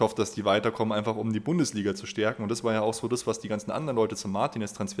 Ich hoffe, dass die weiterkommen, einfach um die Bundesliga zu stärken. Und das war ja auch so das, was die ganzen anderen Leute zum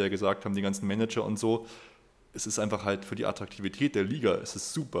Martinez-Transfer gesagt haben, die ganzen Manager und so. Es ist einfach halt für die Attraktivität der Liga, es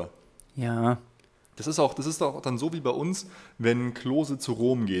ist super. ja, Das ist auch dann so wie bei uns, wenn Klose zu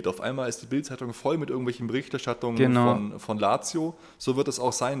Rom geht. Auf einmal ist die Bild-Zeitung voll mit irgendwelchen Berichterstattungen Genau. von Lazio. So wird es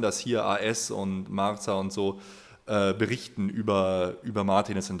auch sein, dass hier AS und Marca und so berichten über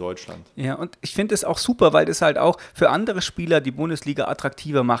Martinez in Deutschland. Ja, und ich finde es auch super, weil das halt auch für andere Spieler die Bundesliga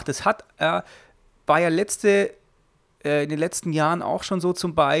attraktiver macht. War ja in den letzten Jahren auch schon so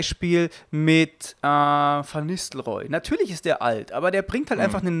zum Beispiel mit Van Nistelrooy. Natürlich ist der alt, aber der bringt halt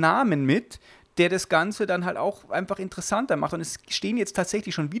einfach einen Namen mit, der das Ganze dann halt auch einfach interessanter macht. Und es stehen jetzt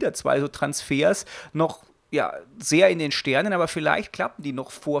tatsächlich schon wieder 2 so Transfers noch ja, sehr in den Sternen, aber vielleicht klappen die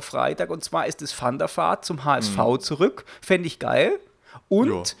noch vor Freitag. Und zwar ist es Van der Vaart zum HSV zurück. Fände ich geil.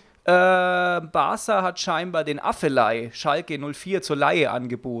 Und Barca hat scheinbar den Affelay, Schalke 04, zur Leihe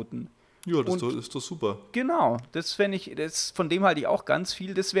angeboten. Ja, das Und- ist doch super. Genau, das fände ich, von dem halte ich auch ganz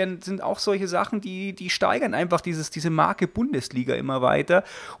viel. Sind auch solche Sachen, die steigern einfach diese Marke Bundesliga immer weiter.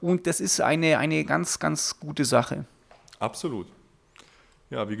 Und das ist eine ganz, ganz gute Sache. Absolut.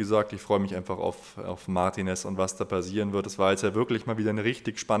 Ja, wie gesagt, ich freue mich einfach auf Martinez und was da passieren wird. Es war jetzt ja wirklich mal wieder eine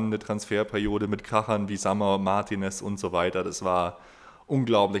richtig spannende Transferperiode mit Krachern wie Sammer, Martinez und so weiter. Das war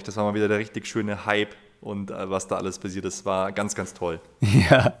unglaublich. Das war mal wieder der richtig schöne Hype und was da alles passiert ist, war ganz, ganz toll.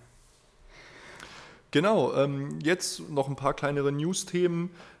 Ja. Genau, jetzt noch ein paar kleinere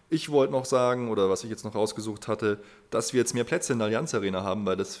News-Themen. Ich wollte noch sagen, oder was ich jetzt noch rausgesucht hatte, dass wir jetzt mehr Plätze in der Allianz Arena haben,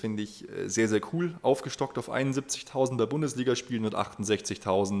 weil das finde ich sehr, sehr cool. Aufgestockt auf 71.000 bei Bundesligaspielen und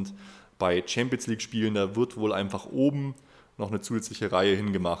 68.000 bei Champions League-Spielen. Da wird wohl einfach oben noch eine zusätzliche Reihe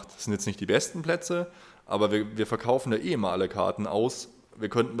hingemacht. Das sind jetzt nicht die besten Plätze, aber wir verkaufen ja eh immer alle Karten aus. Wir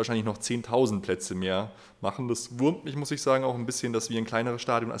könnten wahrscheinlich noch 10.000 Plätze mehr machen. Das wurmt mich, muss ich sagen, auch ein bisschen, dass wir ein kleineres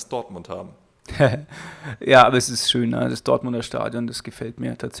Stadion als Dortmund haben. Ja, aber es ist schön, ne? Das Dortmunder Stadion, das gefällt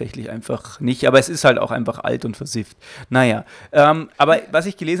mir tatsächlich einfach nicht. Aber es ist halt auch einfach alt und versifft. Naja, aber was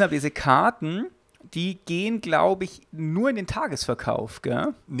ich gelesen habe, diese Karten, die gehen, glaube ich, nur in den Tagesverkauf,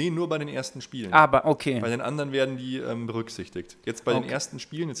 gell? Nee, nur bei den ersten Spielen. Aber okay. Bei den anderen werden die berücksichtigt. Jetzt bei den Okay. ersten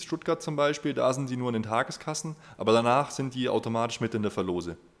Spielen, jetzt Stuttgart zum Beispiel, da sind die nur in den Tageskassen, aber danach sind die automatisch mit in der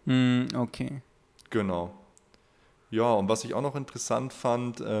Verlose. Okay. Genau. Ja, und was ich auch noch interessant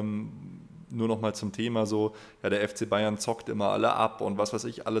fand, nur noch mal zum Thema so, ja, der FC Bayern zockt immer alle ab und was weiß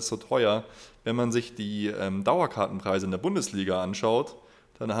ich, alles so teuer. Wenn man sich die Dauerkartenpreise in der Bundesliga anschaut,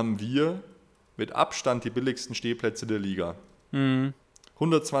 dann haben wir mit Abstand die billigsten Stehplätze der Liga.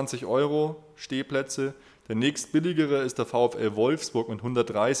 120 Euro Stehplätze. Der nächstbilligere ist der VfL Wolfsburg mit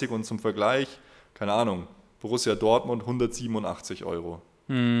 130 und zum Vergleich, keine Ahnung, Borussia Dortmund 187 Euro.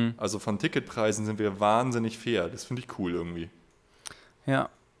 Also von Ticketpreisen sind wir wahnsinnig fair. Das finde ich cool irgendwie. Ja.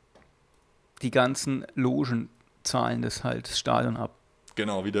 Die ganzen Logen zahlen das halt, das Stadion ab.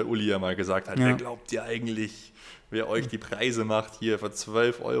 Genau, wie der Uli ja mal gesagt hat. Ja. Wer glaubt ihr eigentlich, wer euch die Preise macht, hier für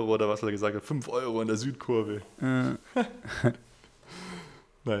 12 Euro oder was hat er gesagt hat, 5 Euro in der Südkurve.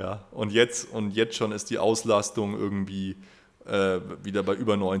 Naja, und jetzt schon ist die Auslastung irgendwie wieder bei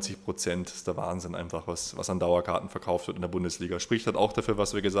über 90%. Das ist der Wahnsinn einfach, was an Dauerkarten verkauft wird in der Bundesliga. Spricht halt auch dafür,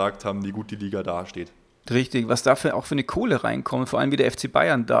 was wir gesagt haben, wie gut die Liga dasteht. Richtig, was dafür auch für eine Kohle reinkommt, vor allem wie der FC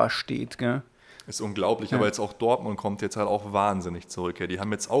Bayern dasteht, gell? Ist unglaublich, aber jetzt auch Dortmund kommt jetzt halt auch wahnsinnig zurück. Ja. Die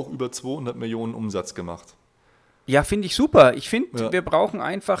haben jetzt auch über 200 Millionen Umsatz gemacht. Ja, finde ich super. Ich finde, wir brauchen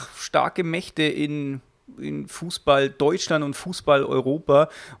einfach starke Mächte in Fußball Deutschland und Fußball Europa.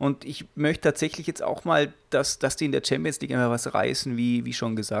 Und ich möchte tatsächlich jetzt auch mal, dass die in der Champions League einfach was reißen, wie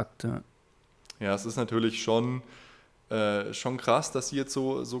schon gesagt. Ja, es ist natürlich schon krass, dass sie jetzt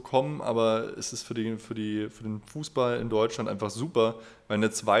so kommen, aber es ist für den Fußball in Deutschland einfach super, weil eine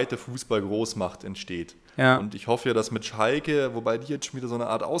zweite Fußball-Großmacht entsteht. Ja. Und ich hoffe ja, dass mit Schalke, wobei die jetzt schon wieder so eine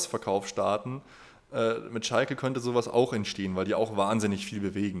Art Ausverkauf starten, mit Schalke könnte sowas auch entstehen, weil die auch wahnsinnig viel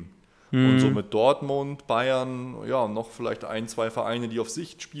bewegen. Und so mit Dortmund, Bayern, ja, noch vielleicht 1, 2 Vereine, die auf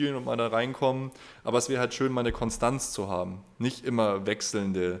Sicht spielen und mal da reinkommen. Aber es wäre halt schön, mal eine Konstanz zu haben. Nicht immer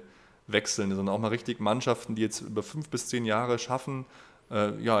wechselnde, sondern auch mal richtig Mannschaften, die jetzt über 5 bis 10 Jahre schaffen,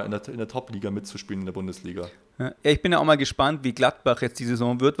 in der Top-Liga mitzuspielen in der Bundesliga. Ja, ich bin ja auch mal gespannt, wie Gladbach jetzt die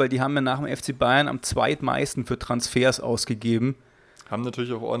Saison wird, weil die haben ja nach dem FC Bayern am zweitmeisten für Transfers ausgegeben. Haben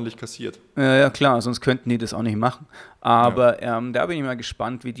natürlich auch ordentlich kassiert. Ja, klar, sonst könnten die das auch nicht machen. Aber da bin ich mal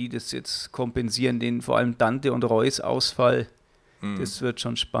gespannt, wie die das jetzt kompensieren, vor allem Dante und Reus Ausfall. Das wird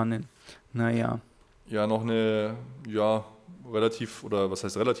schon spannend. Naja. Ja, noch eine, eine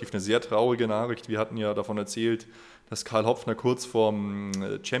sehr traurige Nachricht. Wir hatten ja davon erzählt, dass Karl Hopfner kurz vorm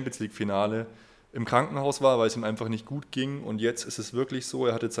Champions League-Finale im Krankenhaus war, weil es ihm einfach nicht gut ging. Und jetzt ist es wirklich so,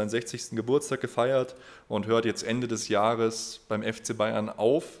 er hat jetzt seinen 60. Geburtstag gefeiert und hört jetzt Ende des Jahres beim FC Bayern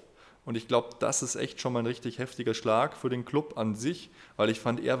auf. Und ich glaube, das ist echt schon mal ein richtig heftiger Schlag für den Club an sich, weil ich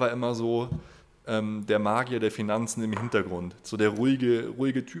fand, er war immer so der Magier der Finanzen im Hintergrund. So der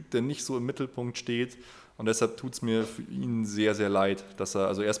ruhige Typ, der nicht so im Mittelpunkt steht. Und deshalb tut es mir für ihn sehr, sehr leid, dass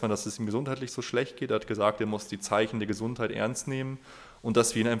es ihm gesundheitlich so schlecht geht. Er hat gesagt, er muss die Zeichen der Gesundheit ernst nehmen. Und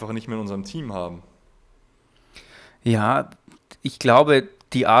dass wir ihn einfach nicht mehr in unserem Team haben. Ja, ich glaube,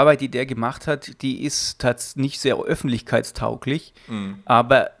 die Arbeit, die der gemacht hat, die ist nicht sehr öffentlichkeitstauglich,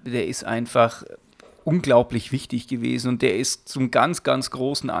 aber der ist einfach unglaublich wichtig gewesen und der ist zum ganz, ganz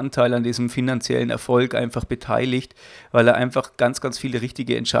großen Anteil an diesem finanziellen Erfolg einfach beteiligt, weil er einfach ganz, ganz viele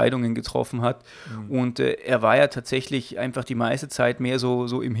richtige Entscheidungen getroffen hat. Und er war ja tatsächlich einfach die meiste Zeit mehr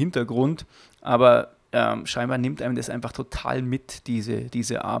so im Hintergrund, aber scheinbar nimmt einem das einfach total mit,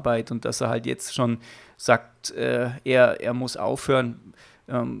 diese Arbeit. Und dass er halt jetzt schon sagt, er muss aufhören,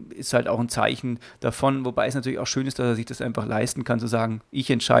 ist halt auch ein Zeichen davon. Wobei es natürlich auch schön ist, dass er sich das einfach leisten kann, zu sagen, ich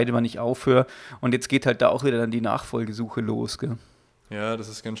entscheide, wann ich aufhöre. Und jetzt geht halt da auch wieder dann die Nachfolgesuche los. Gell? Ja, das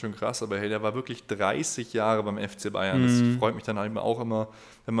ist ganz schön krass. Aber hey, der war wirklich 30 Jahre beim FC Bayern. Das freut mich dann halt auch immer,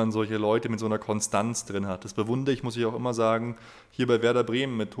 wenn man solche Leute mit so einer Konstanz drin hat. Das bewundere ich, muss ich auch immer sagen, hier bei Werder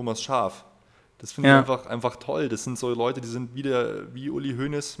Bremen mit Thomas Schaaf. Das finde ich einfach toll. Das sind so Leute, die sind wie Uli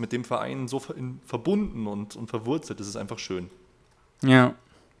Hoeneß mit dem Verein so verbunden und verwurzelt. Das ist einfach schön. Ja.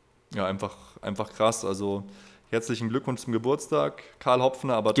 Ja, einfach krass. Also herzlichen Glückwunsch zum Geburtstag, Karl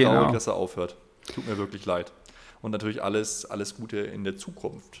Hopfner, aber traurig, dass er aufhört. Tut mir wirklich leid. Und natürlich alles Gute in der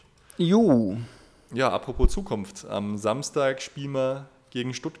Zukunft. Jo. Ja, apropos Zukunft. Am Samstag spielen wir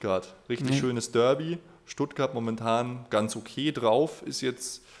gegen Stuttgart. Richtig schönes Derby. Stuttgart momentan ganz okay drauf, ist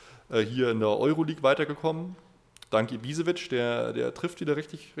jetzt hier in der Euroleague weitergekommen. Dank Ibisevic, der trifft wieder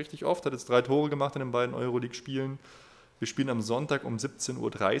richtig, richtig oft, hat jetzt 3 Tore gemacht in den beiden Euroleague-Spielen. Wir spielen am Sonntag um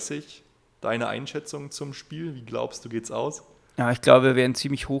 17:30 Uhr. Deine Einschätzung zum Spiel, wie glaubst du, geht's aus? Ja, ich glaube, wir werden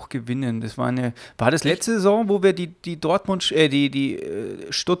ziemlich hoch gewinnen. War das letzte Saison, wo wir die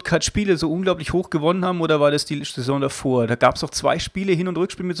Stuttgart-Spiele so unglaublich hoch gewonnen haben, oder war das die Saison davor? Da gab es doch 2 Spiele, Hin- und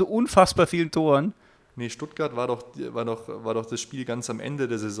Rückspiel mit so unfassbar vielen Toren. Nee, Stuttgart war doch das Spiel ganz am Ende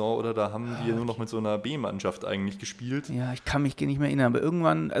der Saison, oder? Da haben wir nur noch mit so einer B-Mannschaft eigentlich gespielt. Ja, ich kann mich nicht mehr erinnern, aber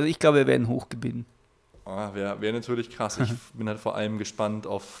irgendwann, also ich glaube, wir werden hoch gewinnen. Wäre natürlich krass. Ich bin halt vor allem gespannt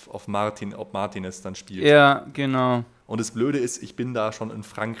ob Martinez dann spielt. Ja, genau. Und das Blöde ist, ich bin da schon in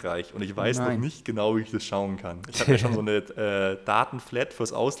Frankreich und ich weiß noch nicht genau, wie ich das schauen kann. Ich habe mir schon so eine Datenflat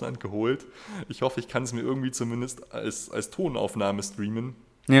fürs Ausland geholt. Ich hoffe, ich kann es mir irgendwie zumindest als Tonaufnahme streamen.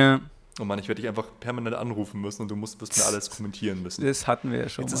 Ja. Oh Mann, ich werde dich einfach permanent anrufen müssen und du wirst mir alles kommentieren müssen. Das hatten wir ja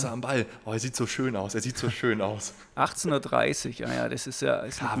schon. Jetzt ist er am Ball. Oh, er sieht so schön aus. 18:30 Uhr, das ist eine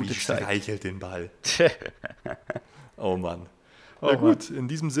gute Zeit. Streichelt den Ball. Oh Mann. Na gut, in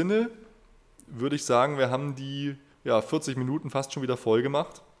diesem Sinne würde ich sagen, wir haben die 40 Minuten fast schon wieder voll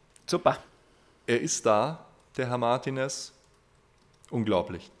gemacht. Super. Er ist da. der Herr Martinez.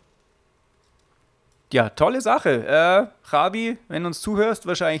 Unglaublich. Ja, tolle Sache. Rabi, wenn du uns zuhörst,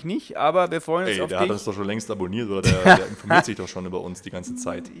 wahrscheinlich nicht, aber wir freuen uns auf dich. Der hat das doch schon längst abonniert, oder der informiert sich doch schon über uns die ganze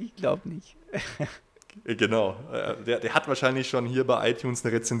Zeit. Ich glaube nicht. Genau. Der hat wahrscheinlich schon hier bei iTunes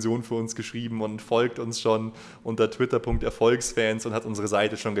eine Rezension für uns geschrieben und folgt uns schon unter twitter.erfolgsfans und hat unsere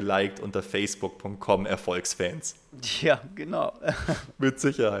Seite schon geliked unter facebook.com/erfolgsfans. Ja, genau. Mit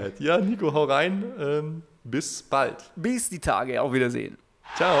Sicherheit. Ja, Nico, hau rein. Bis bald. Bis die Tage. Auf Wiedersehen.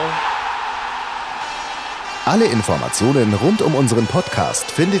 Ciao. Alle Informationen rund um unseren Podcast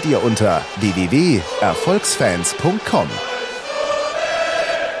findet ihr unter www.erfolgsfans.com.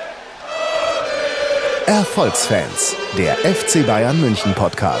 Erfolgsfans, der FC Bayern München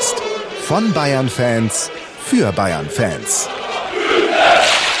Podcast. Von Bayern Fans für Bayern Fans.